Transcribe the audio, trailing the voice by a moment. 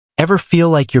Ever feel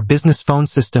like your business phone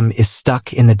system is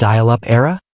stuck in the dial-up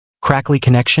era? Crackly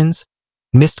connections,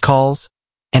 missed calls,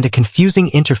 and a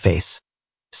confusing interface.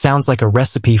 Sounds like a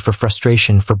recipe for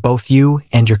frustration for both you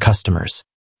and your customers.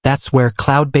 That's where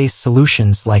cloud-based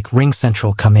solutions like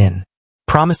RingCentral come in.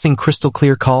 Promising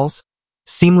crystal-clear calls,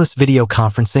 seamless video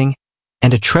conferencing,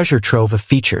 and a treasure trove of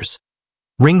features.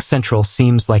 RingCentral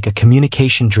seems like a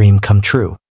communication dream come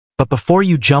true. But before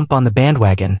you jump on the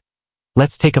bandwagon,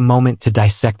 let's take a moment to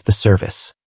dissect the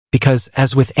service. Because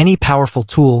as with any powerful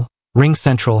tool,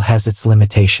 RingCentral has its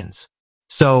limitations.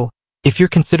 So, if you're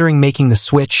considering making the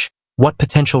switch, what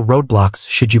potential roadblocks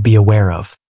should you be aware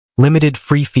of? Limited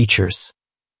free features.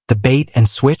 The bait and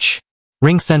switch?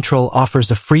 RingCentral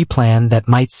offers a free plan that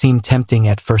might seem tempting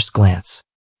at first glance.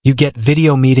 You get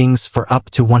video meetings for up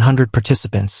to 100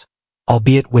 participants,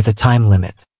 albeit with a time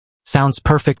limit. Sounds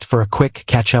perfect for a quick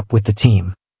catch-up with the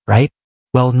team, right?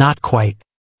 Well, not quite.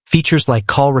 Features like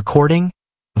call recording,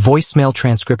 voicemail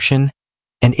transcription,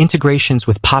 and integrations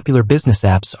with popular business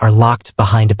apps are locked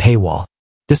behind a paywall.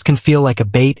 This can feel like a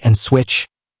bait and switch,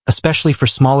 especially for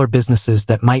smaller businesses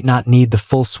that might not need the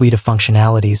full suite of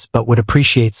functionalities but would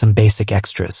appreciate some basic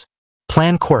extras.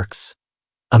 Plan quirks.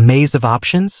 A maze of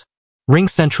options?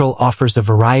 RingCentral offers a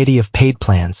variety of paid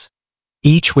plans,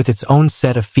 each with its own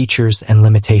set of features and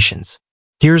limitations.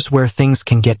 Here's where things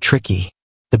can get tricky.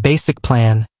 The basic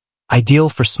plan, ideal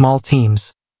for small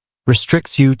teams,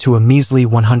 restricts you to a measly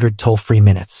 100 toll-free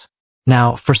minutes.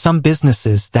 Now, for some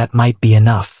businesses, that might be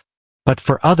enough. But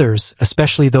for others,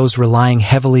 especially those relying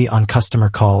heavily on customer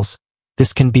calls,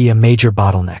 this can be a major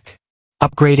bottleneck.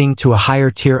 Upgrading to a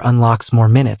higher tier unlocks more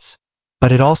minutes,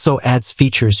 but it also adds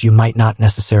features you might not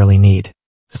necessarily need.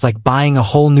 It's like buying a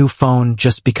whole new phone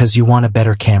just because you want a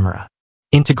better camera.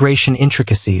 Integration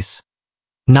intricacies.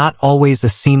 Not always a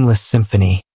seamless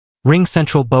symphony.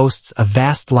 RingCentral boasts a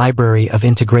vast library of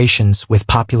integrations with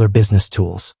popular business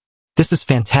tools. This is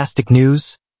fantastic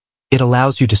news. It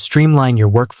allows you to streamline your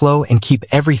workflow and keep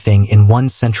everything in one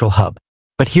central hub.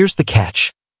 But here's the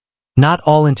catch. Not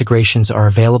all integrations are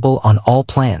available on all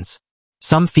plans.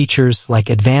 Some features,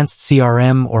 like advanced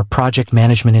CRM or project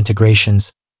management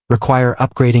integrations, require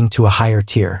upgrading to a higher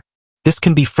tier. This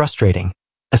can be frustrating,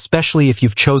 especially if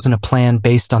you've chosen a plan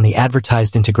based on the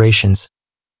advertised integrations,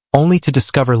 only to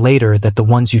discover later that the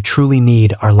ones you truly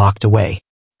need are locked away.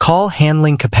 Call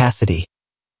handling capacity.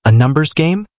 A numbers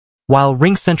game? While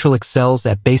RingCentral excels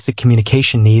at basic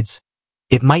communication needs,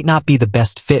 it might not be the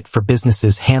best fit for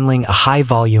businesses handling a high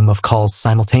volume of calls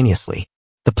simultaneously.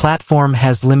 The platform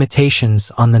has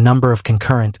limitations on the number of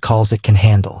concurrent calls it can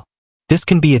handle. This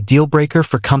can be a deal breaker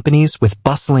for companies with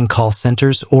bustling call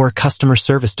centers or customer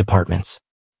service departments.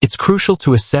 It's crucial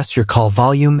to assess your call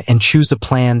volume and choose a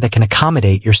plan that can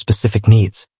accommodate your specific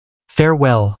needs.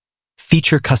 Farewell,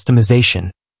 feature customization.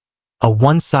 A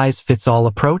one-size-fits-all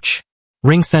approach?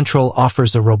 RingCentral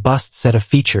offers a robust set of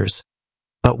features,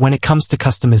 but when it comes to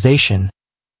customization,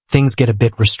 things get a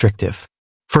bit restrictive.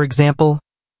 For example,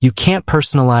 you can't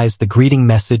personalize the greeting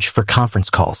message for conference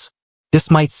calls.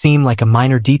 This might seem like a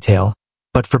minor detail,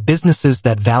 but for businesses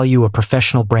that value a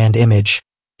professional brand image,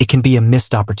 it can be a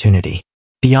missed opportunity.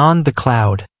 Beyond the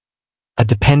cloud, a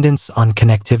dependence on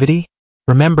connectivity?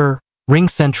 Remember,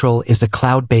 RingCentral is a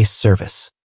cloud-based service.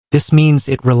 This means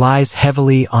it relies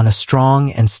heavily on a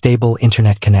strong and stable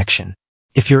internet connection.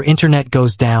 If your internet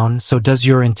goes down, so does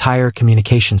your entire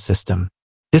communication system.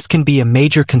 This can be a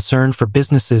major concern for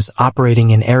businesses operating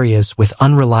in areas with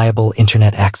unreliable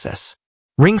internet access.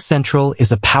 RingCentral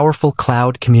is a powerful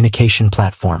cloud communication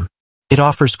platform. It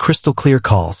offers crystal-clear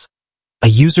calls, a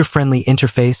user-friendly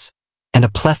interface, and a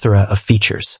plethora of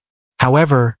features.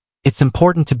 However, it's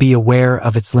important to be aware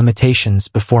of its limitations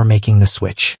before making the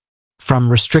switch.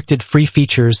 From restricted free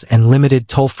features and limited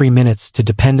toll-free minutes to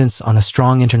dependence on a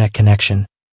strong internet connection,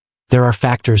 there are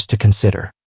factors to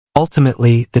consider.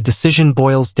 Ultimately, the decision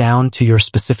boils down to your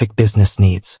specific business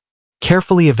needs.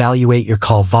 Carefully evaluate your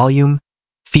call volume,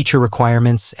 feature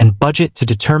requirements, and budget to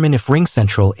determine if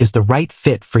RingCentral is the right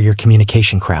fit for your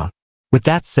communication crown. With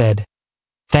that said,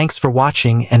 thanks for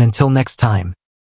watching, and until next time.